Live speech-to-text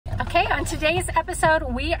on today's episode,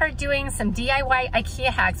 we are doing some DIY IKEA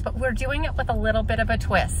hacks, but we're doing it with a little bit of a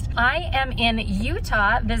twist. I am in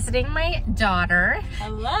Utah visiting my daughter.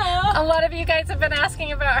 Hello. A lot of you guys have been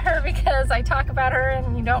asking about her because I talk about her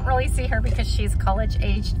and you don't really see her because she's college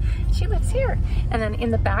aged. She lives here. And then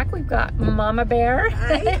in the back, we've got Mama Bear.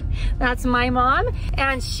 Hi. That's my mom.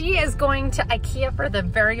 And she is going to IKEA for the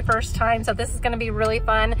very first time. So this is gonna be really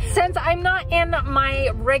fun. Since I'm not in my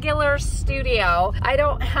regular studio, I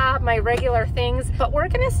don't have my regular things, but we're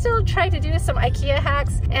gonna still try to do some IKEA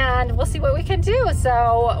hacks and we'll see what we can do.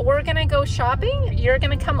 So we're gonna go shopping. You're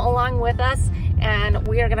gonna come along with us and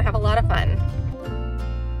we are gonna have a lot of fun.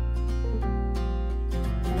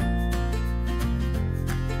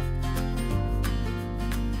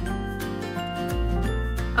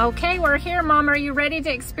 Okay, we're here, Mom. Are you ready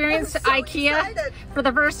to experience IKEA excited for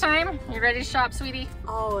the first time? You ready to shop, sweetie?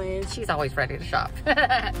 Always. She's always ready to shop.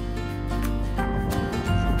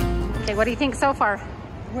 Okay, what do you think so far?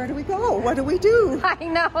 Where do we go? What do we do? I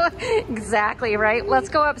know, exactly, right? Let's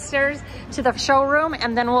go upstairs to the showroom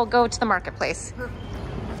and then we'll go to the marketplace.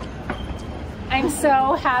 I'm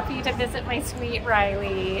so happy to visit my sweet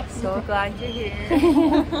Riley. So glad you're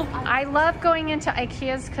here. I love going into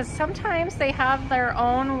IKEAs because sometimes they have their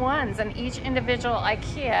own ones and each individual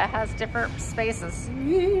IKEA has different spaces.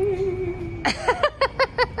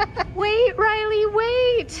 Wait, Riley,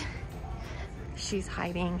 wait. She's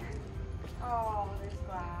hiding. Oh, there's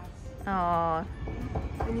glass. Oh.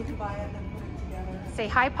 And you can buy it and put it together. Say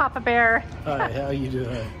hi, Papa Bear. Hi, how you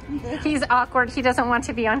doing? He's awkward. He doesn't want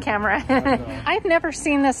to be on camera. I've never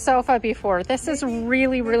seen this sofa before. This is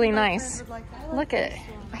really, really nice. Look at it.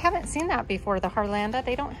 I haven't seen that before, the Harlanda.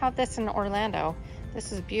 They don't have this in Orlando.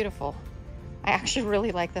 This is beautiful. I actually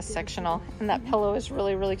really like this sectional, and that pillow is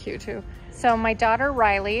really, really cute too. So my daughter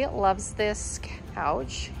Riley loves this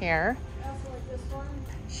couch here.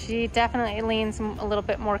 She definitely leans a little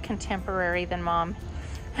bit more contemporary than Mom.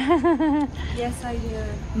 Yes, I do.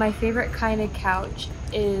 My favorite kind of couch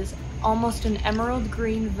is almost an emerald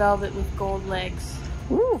green velvet with gold legs.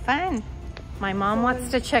 Ooh, fun. My mom wants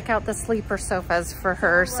to check out the sleeper sofas for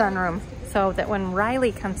her sunroom so that when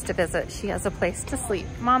Riley comes to visit, she has a place to sleep.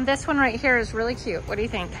 Mom, this one right here is really cute. What do you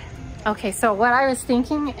think? Okay, so what I was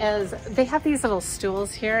thinking is they have these little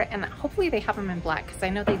stools here and hopefully they have them in black because I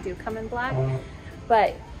know they do come in black,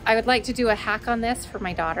 but I would like to do a hack on this for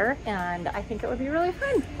my daughter and I think it would be really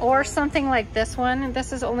fun. Or something like this one.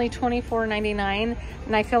 This is only $24.99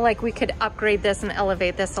 and I feel like we could upgrade this and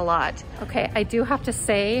elevate this a lot. Okay, I do have to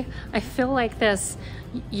say, I feel like this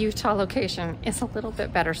Utah location is a little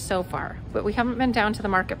bit better so far, but we haven't been down to the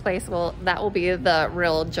marketplace. Well, that will be the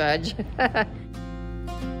real judge.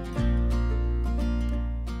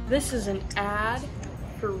 This is an ad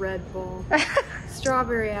for Red Bull.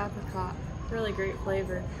 Strawberry apricot. Really great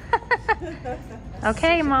flavor.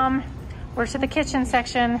 Okay, Mom, we're to the kitchen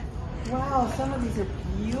section. Wow, some of these are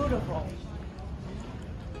beautiful.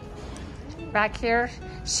 Back here,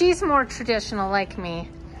 she's more traditional like me.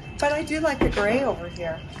 But I do like the gray over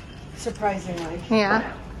here, surprisingly.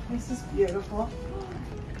 Yeah. This is beautiful.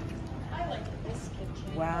 I like this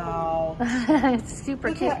kitchen. Wow. It's super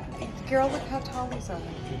Look cute. girl, look how tall these are.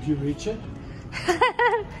 Did you reach it?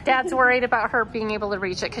 Dad's worried about her being able to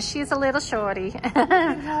reach it because she's a little shorty. Look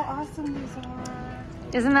how awesome these are.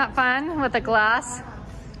 Isn't that fun with the glass?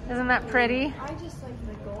 Isn't that pretty? I just like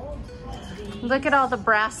the gold. Look at all the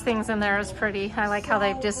brass things in there. It's pretty. I like how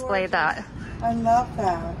they've displayed that. I love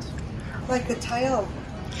that. Like the tile.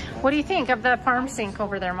 What do you think of the farm sink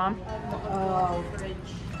over there, Mom? Oh,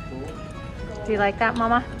 Do you like that,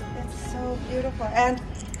 Mama? it's so beautiful. And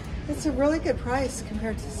it's a really good price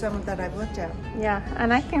compared to some that I've looked at. Yeah,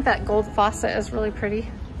 and I think that gold faucet is really pretty.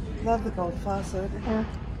 Love the gold faucet. Yeah.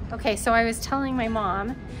 Okay, so I was telling my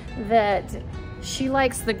mom that she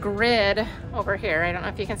likes the grid over here. I don't know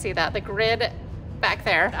if you can see that, the grid back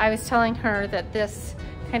there. I was telling her that this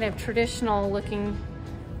kind of traditional looking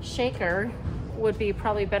shaker would be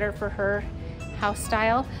probably better for her house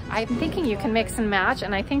style. I'm thinking you can mix and match,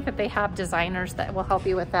 and I think that they have designers that will help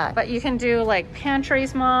you with that. But you can do like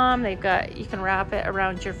pantries, Mom. They've got, you can wrap it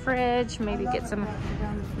around your fridge, maybe get some,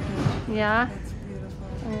 yeah. That's beautiful.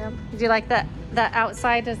 Yeah. Do you like that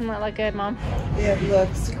outside? Doesn't that look good, Mom? It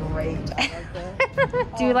looks great. I like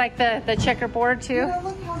that. Do you like the checkerboard too? Yeah,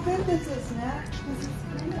 look how good this is, Nat. This is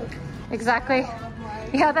great. Exactly.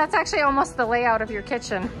 Yeah, that's actually almost the layout of your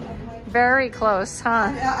kitchen. Very close,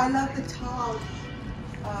 huh? Yeah, I love the tall.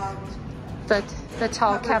 The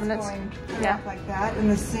tall cabinets. Yeah, like that,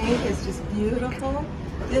 and the sink is just beautiful.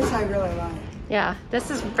 This I really like. Yeah, this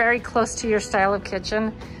is very close to your style of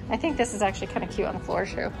kitchen. I think this is actually kind of cute on the floor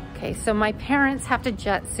too. Okay, so my parents have to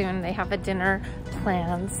jet soon. They have a dinner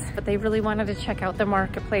plans, but they really wanted to check out the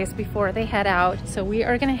marketplace before they head out. So we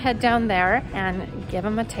are gonna head down there and give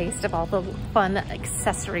them a taste of all the fun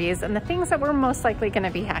accessories and the things that we're most likely gonna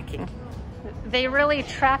be hacking. They really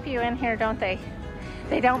trap you in here, don't they?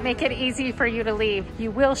 They don't make it easy for you to leave.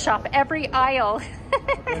 You will shop every aisle.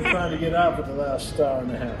 Been trying to get out for the last hour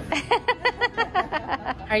and a half.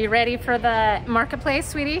 Are you ready for the marketplace,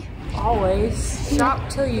 sweetie? Always. Shop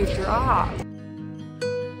till you drop.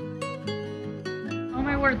 Oh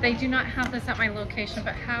my word, they do not have this at my location,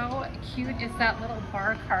 but how cute is that little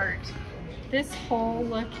bar cart? This whole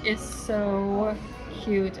look is so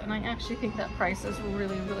cute, and I actually think that price is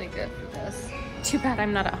really, really good for this. Too bad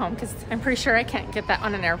I'm not at home, because I'm pretty sure I can't get that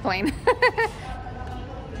on an airplane.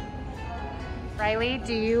 Riley,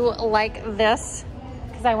 do you like this?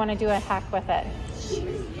 Because I want to do a hack with it.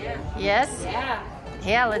 Yeah. Yes? Yeah.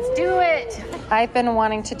 Yeah, let's do it. I've been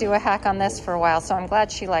wanting to do a hack on this for a while, so I'm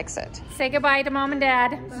glad she likes it. Say goodbye to Mom and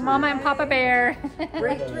Dad. Mama and Papa Bear.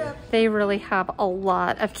 They really have a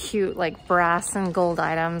lot of cute like brass and gold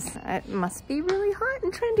items. It must be really hot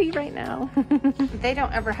and trendy right now. They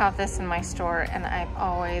don't ever have this in my store, and I've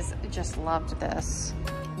always just loved this.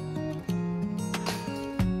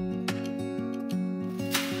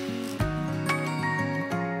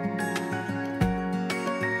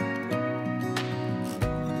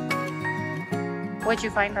 What'd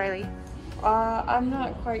you find, Riley? I'm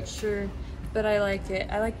not quite sure, but I like it.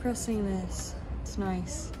 I like pressing this. It's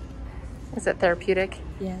nice. Is it therapeutic?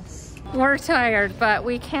 Yes. We're tired, but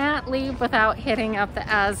we can't leave without hitting up the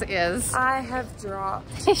as is. I have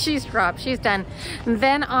dropped. She's dropped, she's done.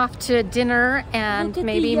 Then off to dinner and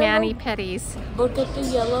maybe mani-pedis. Look at the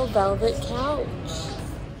yellow velvet couch.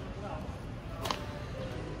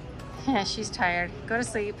 Yeah, she's tired. Go to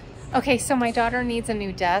sleep. Okay, so my daughter needs a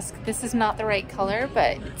new desk. This is not the right color,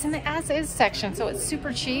 but it's in the as-is section, so it's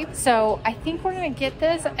super cheap. So I think we're gonna get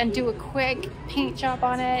this and do a quick paint job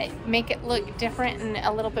on it, make it look different and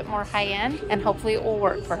a little bit more high-end, and hopefully it will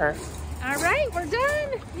work for her. All right, we're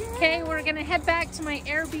done. Okay, we're gonna head back to my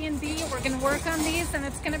Airbnb. We're gonna work on these and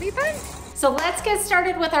it's gonna be fun. So let's get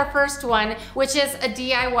started with our first one, which is a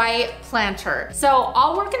DIY planter. So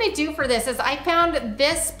all we're gonna do for this is I found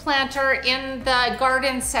this planter in the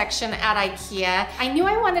garden section at Ikea. I knew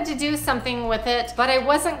I wanted to do something with it, but I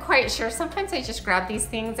wasn't quite sure. Sometimes I just grab these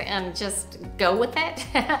things and just go with it.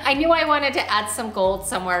 I knew I wanted to add some gold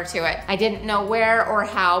somewhere to it. I didn't know where or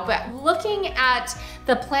how, but looking at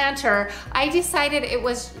the planter, I decided it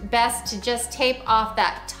was best to just tape off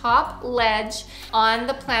that top ledge on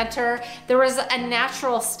the planter. There was a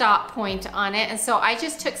natural stop point on it, and so I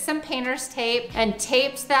just took some painter's tape and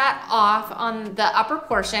taped that off on the upper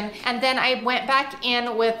portion, and then I went back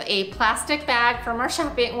in with a plastic bag from our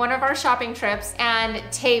one of our shopping trips, and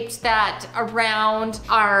taped that around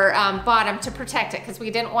our bottom to protect it because we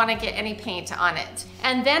didn't want to get any paint on it.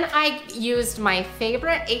 And then I used my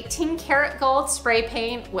favorite 18 karat gold spray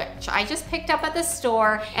paint, which I just picked up at the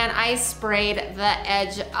store, and I sprayed the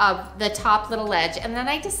edge of the top little edge. And then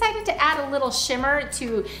I decided to add a little shimmer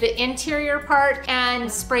to the interior part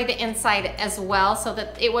and spray the inside as well so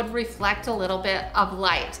that it would reflect a little bit of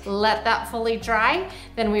light. Let that fully dry.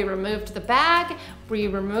 Then we removed the bag, we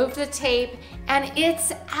removed the tape, and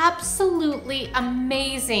it's absolutely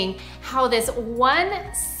amazing how this one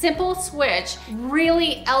simple switch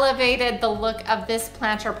really elevated the look of this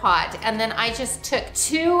planter pot. And then I just took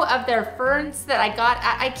two of their ferns that I got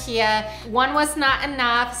at Ikea. One was not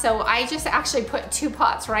enough, so I just actually put two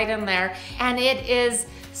pots right in there, and it is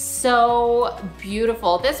so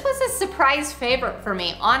beautiful. This was a surprise favorite for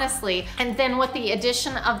me, honestly. And then with the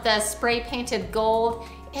addition of the spray painted gold,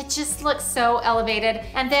 it just looks so elevated.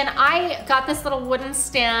 And then I got this little wooden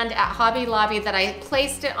stand at Hobby Lobby that I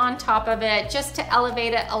placed it on top of it just to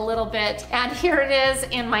elevate it a little bit. And here it is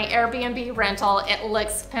in my Airbnb rental. It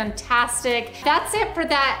looks fantastic. That's it for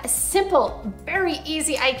that simple, very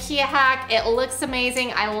easy IKEA hack. It looks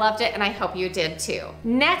amazing. I loved it, and I hope you did too.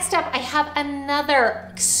 Next up, I have another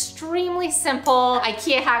extremely simple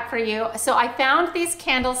IKEA hack for you. So I found these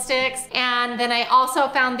candlesticks, and then I also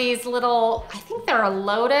found these little, I think they're a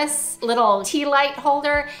lotus little tea light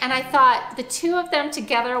holder, and I thought the two of them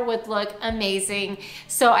together would look amazing.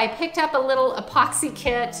 So I picked up a little epoxy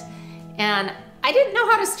kit, and I didn't know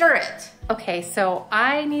how to stir it. Okay, so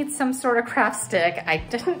I need some sort of craft stick. I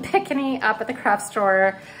didn't pick any up at the craft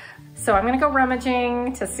store, so I'm gonna go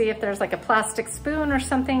rummaging to see if there's like a plastic spoon or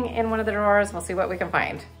something in one of the drawers. We'll see what we can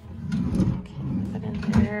find. Okay, put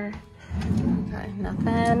in there. Got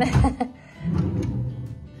nothing.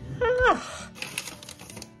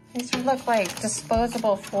 These would look like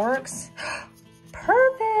disposable forks.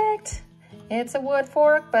 Perfect. It's a wood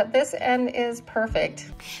fork, but this end is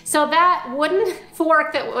perfect. So that wooden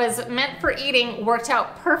fork that was meant for eating worked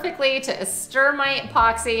out perfectly to stir my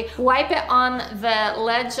epoxy, wipe it on the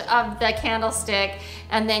ledge of the candlestick,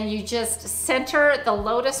 and then you just center the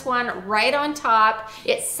lotus one right on top.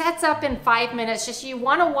 It sets up in 5 minutes. Just you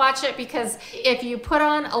wanna watch it because if you put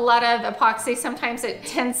on a lot of epoxy, sometimes it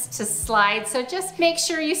tends to slide. So just make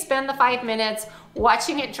sure you spend the 5 minutes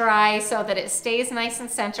watching it dry so that it stays nice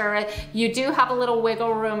and centered. You do have a little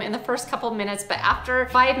wiggle room in the first couple of minutes, but after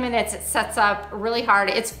 5 minutes, it sets up really hard.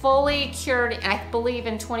 It's fully cured, I believe,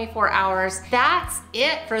 in 24 hours. That's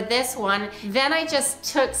it for this one. Then I just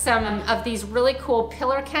took some of these really cool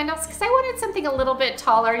pillar candles because I wanted something a little bit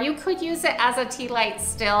taller. You could use it as a tea light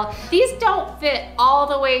still. These don't fit all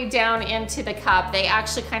the way down into the cup. They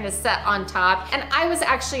actually kind of set on top, and I was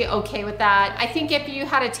actually okay with that. I think if you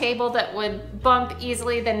had a table that would bump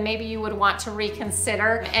easily, then maybe you would want to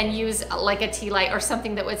reconsider and use like a tea light or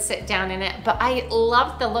something that would sit down in it. But I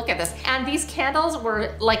loved the look of this. And these candles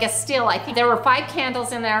were like a steal. I think there were 5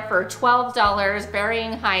 candles in there for $12,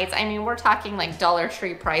 varying heights. I mean, we're talking like Dollar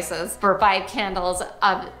Tree prices for 5 candles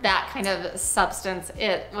of that kind of substance.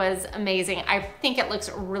 It was amazing. I think it looks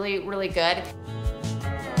really, really good.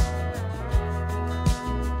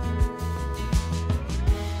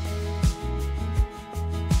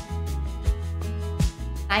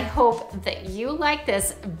 I hope that you like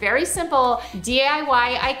this very simple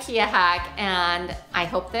DIY IKEA hack, and I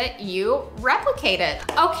hope that you replicate it.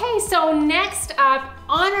 Okay, so next up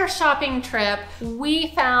on our shopping trip, we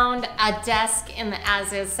found a desk in the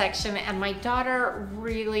as-is section, and my daughter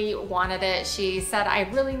really wanted it. She said, I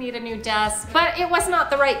really need a new desk, but it was not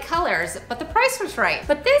the right colors, but the price was right.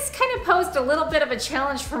 But this kind of posed a little bit of a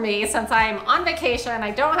challenge for me since I'm on vacation,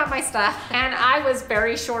 I don't have my stuff, and I was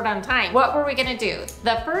very short on time. What were we gonna do?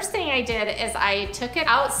 The first thing I did is I took it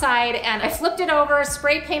outside and I flipped it over,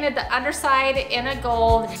 spray painted the underside in a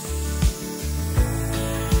gold.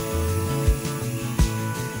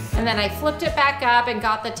 And then I flipped it back up and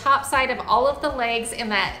got the top side of all of the legs in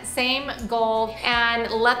that same gold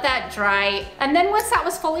and let that dry. And then once that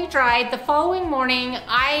was fully dried, the following morning,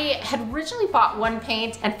 I had originally bought one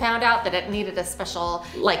paint and found out that it needed a special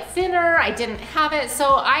like thinner. I didn't have it, so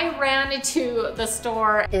I ran to the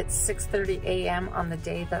store. It's 6:30 a.m. on the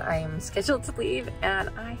day that I am scheduled to leave, and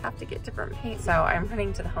I have to get different paint. So I'm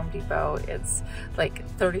running to the Home Depot. It's like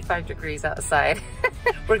 35 degrees outside.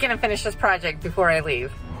 We're gonna finish this project before I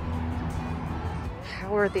leave.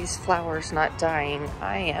 How are these flowers not dying?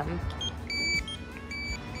 I am.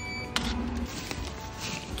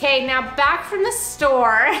 Okay, now back from the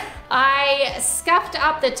store, I scuffed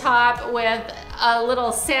up the top with a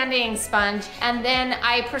little sanding sponge, and then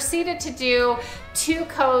I proceeded to do 2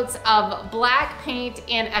 coats of black paint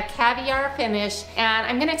in a caviar finish. And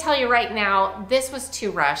I'm gonna tell you right now, this was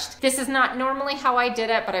too rushed. This is not normally how I did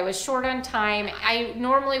it, but I was short on time. I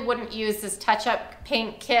normally wouldn't use this touch-up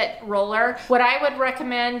paint kit roller. What I would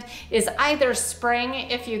recommend is either spring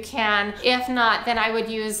if you can. If not, then I would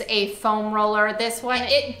use a foam roller. This one,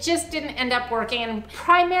 it just didn't end up working,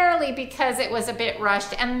 primarily because it was a bit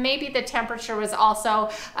rushed, and maybe the temperature was also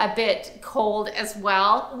a bit cold as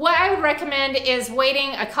well. What I would recommend is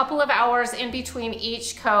waiting a couple of hours in between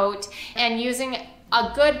each coat and using a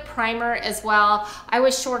good primer as well. I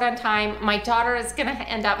was short on time. My daughter is gonna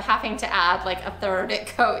end up having to add like a 3rd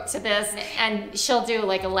coat to this, and she'll do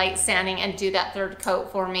like a light sanding and do that 3rd coat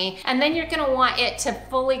for me. And then you're gonna want it to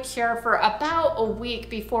fully cure for about a week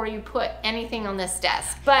before you put anything on this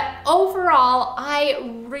desk. But overall, I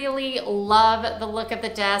really love the look of the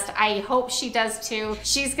desk. I hope she does too.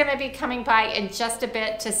 She's gonna be coming by in just a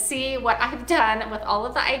bit to see what I've done with all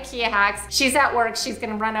of the IKEA hacks. She's at work. She's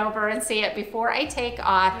gonna run over and see it before I take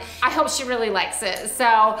off. I hope she really likes it.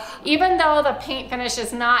 So even though the paint finish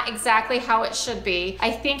is not exactly how it should be,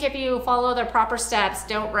 I think if you follow the proper steps,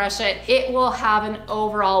 don't rush it, it will have an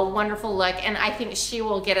overall wonderful look, and I think she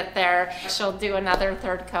will get it there. She'll do another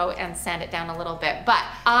 3rd coat and sand it down a little bit. But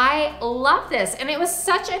I love this, and it was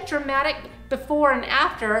such a dramatic before and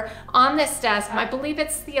after on this desk. I believe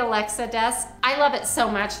it's the Alexa desk. I love it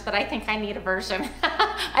so much that I think I need a version.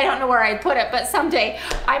 I don't know where I'd put it, but someday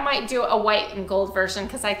I might do a white and gold version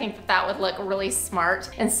because I think that that would look really smart.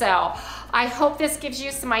 And so I hope this gives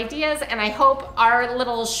you some ideas, and I hope our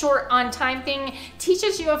little short on time thing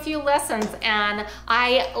teaches you a few lessons. And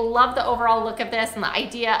I love the overall look of this and the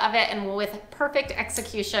idea of it, and with perfect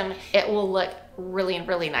execution, it will look really,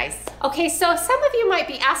 really nice. Okay, so some of you might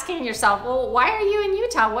be asking yourself, well, why are you in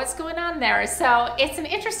Utah? What's going on there? So it's an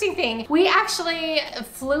interesting thing. We actually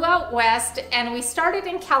flew out west and we started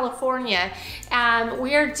in California, and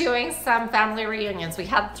we're doing some family reunions. We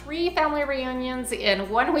had 3 family reunions in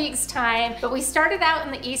 1 week's time, but we started out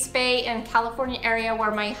in the East Bay in California area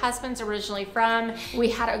where my husband's originally from. We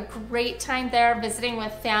had a great time there visiting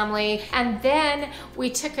with family, and then we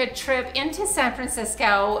took a trip into San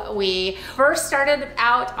Francisco. We first started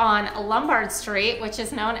out on Lombard Street, which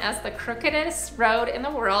is known as the crookedest road in the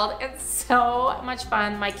world. It's so much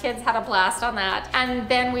fun. My kids had a blast on that. And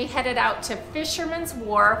then we headed out to Fisherman's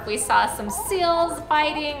Wharf. We saw some seals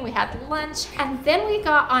fighting, we had lunch, and then we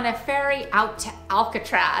got on a ferry out to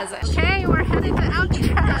Alcatraz. Okay, we're headed to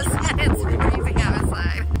Alcatraz. It's freezing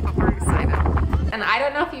outside, but we're excited. And I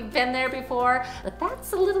don't know if you've been there before, but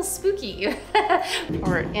that's a little spooky.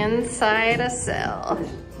 We're inside a cell.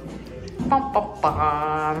 Bum, bum,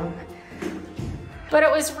 bum. But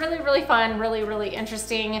it was really, really fun, really, really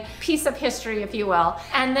interesting piece of history, if you will.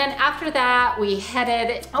 And then after that, we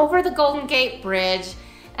headed over the Golden Gate Bridge,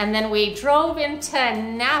 and then we drove into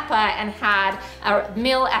Napa and had a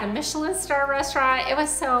meal at a Michelin star restaurant. It was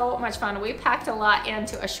so much fun. We packed a lot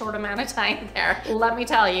into a short amount of time there, let me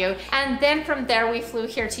tell you. And then from there, we flew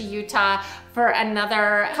here to Utah for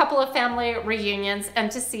another couple of family reunions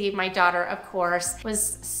and to see my daughter, of course. It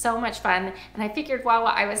was so much fun. And I figured while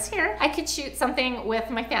I was here, I could shoot something with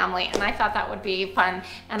my family, and I thought that would be fun.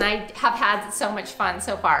 And I have had so much fun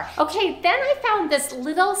so far. Okay, then I found this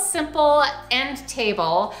little simple end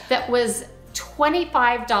table that was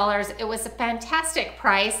 $25. It was a fantastic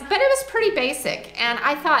price, but it was pretty basic. And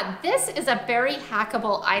I thought, this is a very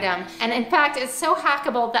hackable item. And in fact, it's so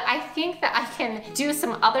hackable that I think that I can do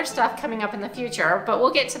some other stuff coming up in the future, but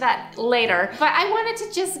we'll get to that later. But I wanted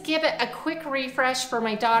to just give it a quick refresh for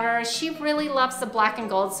my daughter. She really loves the black and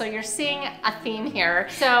gold, so you're seeing a theme here.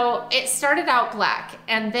 So it started out black,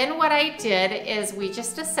 and then what I did is we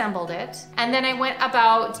just assembled it, and then I went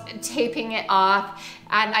about taping it off,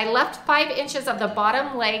 and I left 5 inches of the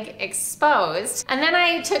bottom leg exposed. And then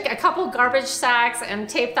I took a couple garbage sacks and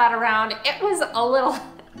taped that around. It was a little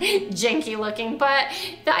janky looking, but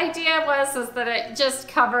the idea was that it just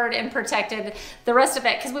covered and protected the rest of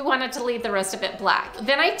it because we wanted to leave the rest of it black.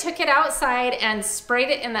 Then I took it outside and sprayed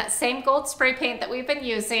it in that same gold spray paint that we've been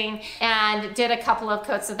using, and did a couple of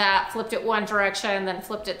coats of that, flipped it one direction, then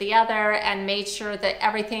flipped it the other, and made sure that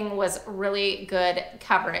everything was really good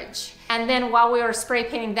coverage. And then while we were spray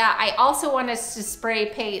painting that, I also wanted to spray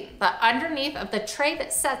paint the underneath of the tray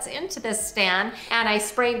that sets into this stand, and I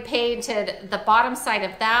spray painted the bottom side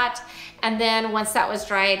of that. And then once that was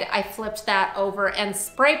dried, I flipped that over and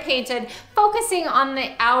spray painted, focusing on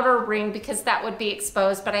the outer ring because that would be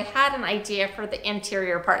exposed, but I had an idea for the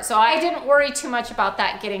interior part. So I didn't worry too much about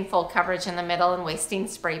that getting full coverage in the middle and wasting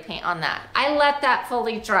spray paint on that. I let that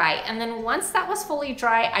fully dry. And then once that was fully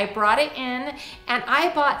dry, I brought it in and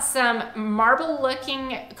I bought some marble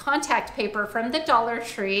looking contact paper from the Dollar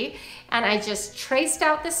Tree, and I just traced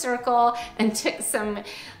out the circle and took some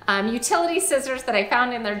utility scissors that I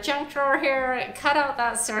found in their junk drawer here, cut out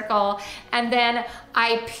that circle, and then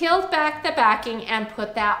I peeled back the backing and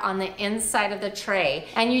put that on the inside of the tray.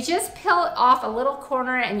 And you just peel off a little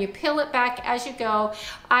corner and you peel it back as you go.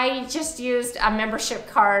 I just used a membership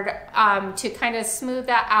card to kind of smooth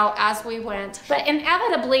that out as we went. But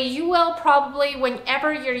inevitably, you will probably,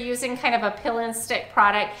 whenever you're using kind of a peel and stick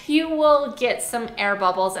product, you will get some air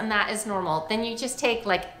bubbles, and that is normal. Then you just take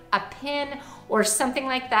like a pin or something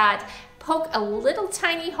like that, poke a little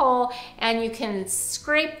tiny hole, and you can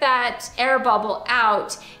scrape that air bubble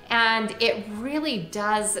out, and it really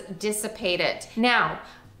does dissipate it. Now,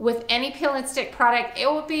 with any peel and stick product,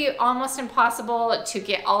 it would be almost impossible to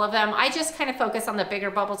get all of them. I just kind of focus on the bigger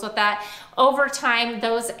bubbles with that. Over time,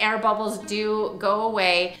 those air bubbles do go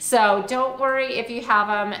away. So don't worry if you have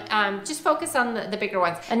them, just focus on the bigger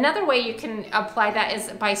ones. Another way you can apply that is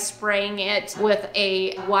by spraying it with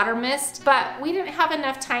a water mist, but we didn't have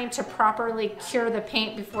enough time to properly cure the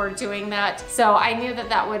paint before doing that. So I knew that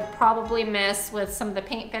that would probably mess with some of the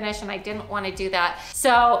paint finish, and I didn't want to do that.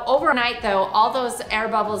 So overnight though, all those air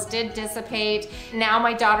bubbles did dissipate. Now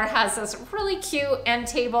my daughter has this really cute end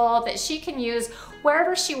table that she can use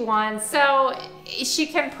wherever she wants. So she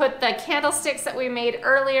can put the candlesticks that we made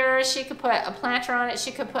earlier, she could put a planter on it,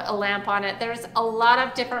 she could put a lamp on it. There's a lot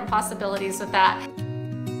of different possibilities with that.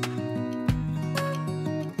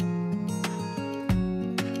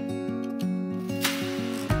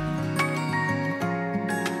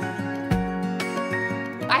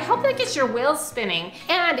 I hope really gets your wheels spinning.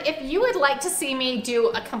 And if you would like to see me do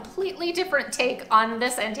a completely different take on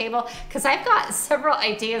this end table, because I've got several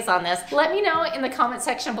ideas on this, let me know in the comment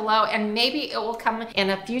section below and maybe it will come in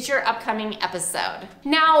a future upcoming episode.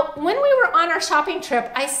 Now, when we were on our shopping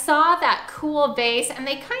trip, I saw that cool vase and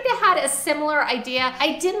they kind of had a similar idea.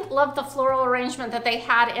 I didn't love the floral arrangement that they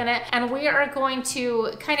had in it, and we are going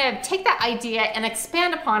to kind of take that idea and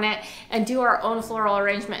expand upon it and do our own floral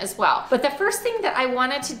arrangement as well. But the first thing that I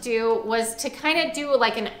wanted to do was to kind of do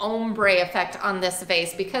like an ombre effect on this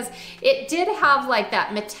vase, because it did have like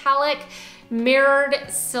that metallic mirrored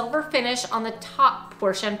silver finish on the top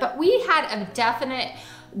portion, but we had a definite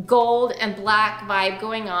gold and black vibe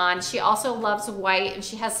going on. She also loves white and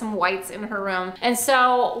she has some whites in her room. And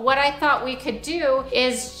so what I thought we could do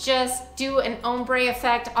is just do an ombre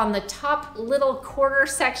effect on the top little quarter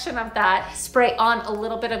section of that, spray on a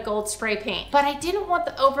little bit of gold spray paint. But I didn't want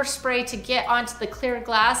the overspray to get onto the clear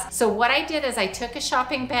glass. So what I did is I took a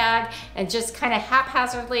shopping bag and just kind of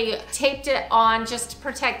haphazardly taped it on just to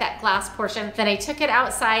protect that glass portion. Then I took it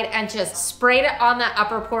outside and just sprayed it on that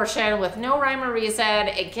upper portion with no rhyme or reason.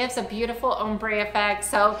 It gives a beautiful ombre effect.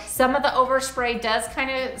 So some of the overspray does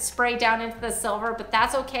kind of spray down into the silver, but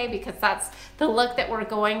that's okay because that's the look that we're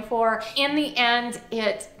going for. In the end,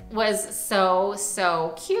 it was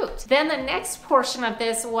so cute. Then the next portion of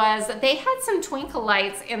this was they had some twinkle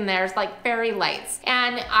lights in there, like fairy lights.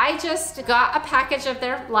 And I just got a package of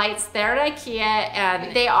their lights there at Ikea,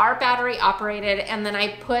 and they are battery operated, and then I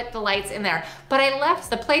put the lights in there. But I left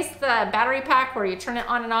the battery pack where you turn it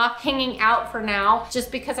on and off hanging out for now,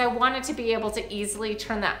 just because I wanted to be able to easily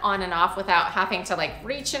turn that on and off without having to like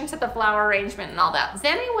reach into the flower arrangement and all that.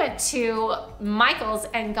 Then I went to Michael's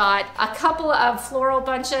and got a couple of floral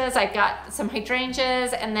bunches. I got some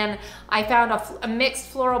hydrangeas, and then I found a mixed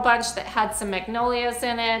floral bunch that had some magnolias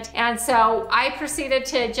in it. And so I proceeded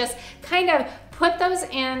to just kind of put those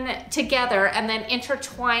in together and then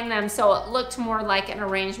intertwine them so it looked more like an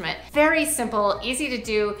arrangement. Very simple, easy to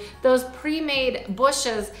do. Those pre-made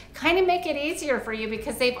bushes kind of make it easier for you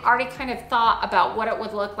because they've already kind of thought about what it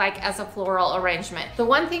would look like as a floral arrangement. The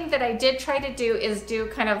one thing that I did try to do is do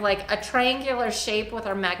kind of like a triangular shape with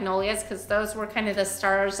our magnolias, because those were kind of the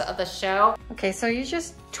stars of the show. Okay, so you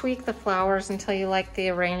just tweak the flowers until you like the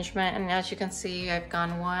arrangement, and as you can see, I've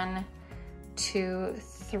gone 1, 2,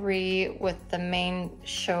 3 with the main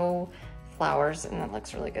show flowers, and it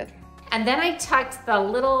looks really good. And then I tucked the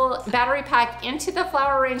little battery pack into the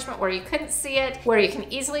flower arrangement where you couldn't see it, where you can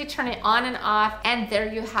easily turn it on and off, and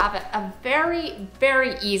there you have it. A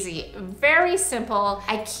very easy, very simple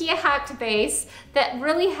IKEA hacked vase that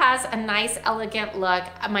really has a nice, elegant look.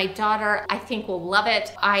 My daughter, I think, will love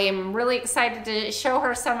it. I am really excited to show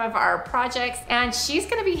her some of our projects, and she's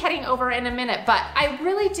gonna be heading over in a minute, but I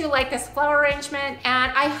really do like this flower arrangement,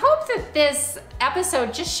 and I hope that this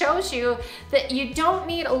episode just shows you that you don't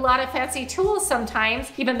need a lot of fancy tools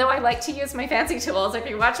sometimes, even though I like to use my fancy tools. If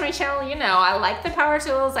you watch my channel, you know I like the power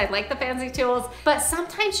tools, I like the fancy tools, but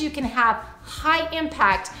sometimes you can have high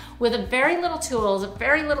impact with very little tools,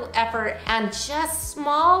 very little effort, and just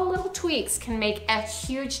small little tweaks can make a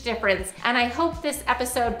huge difference. And I hope this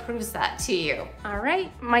episode proves that to you. All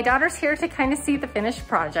right, my daughter's here to kind of see the finished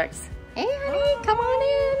projects. Hey honey, come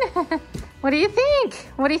on in. What do you think?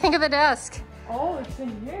 What do you think of the desk? Oh, it's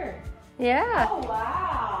in here. Yeah. Oh,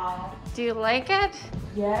 wow. Do you like it?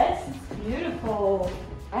 Yes, it's beautiful.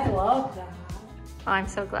 I love that. I'm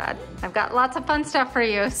so glad. I've got lots of fun stuff for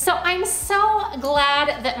you. So I'm so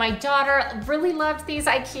glad that my daughter really loved these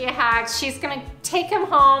IKEA hacks. She's gonna take them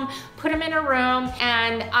home, put them in her room,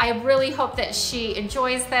 and I really hope that she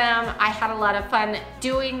enjoys them. I had a lot of fun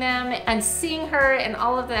doing them and seeing her and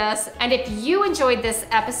all of this. And if you enjoyed this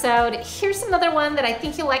episode, here's another one that I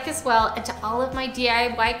think you'll like as well. And to all of my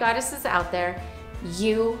DIY goddesses out there,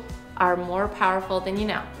 you are more powerful than you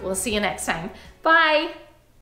know. We'll see you next time. Bye.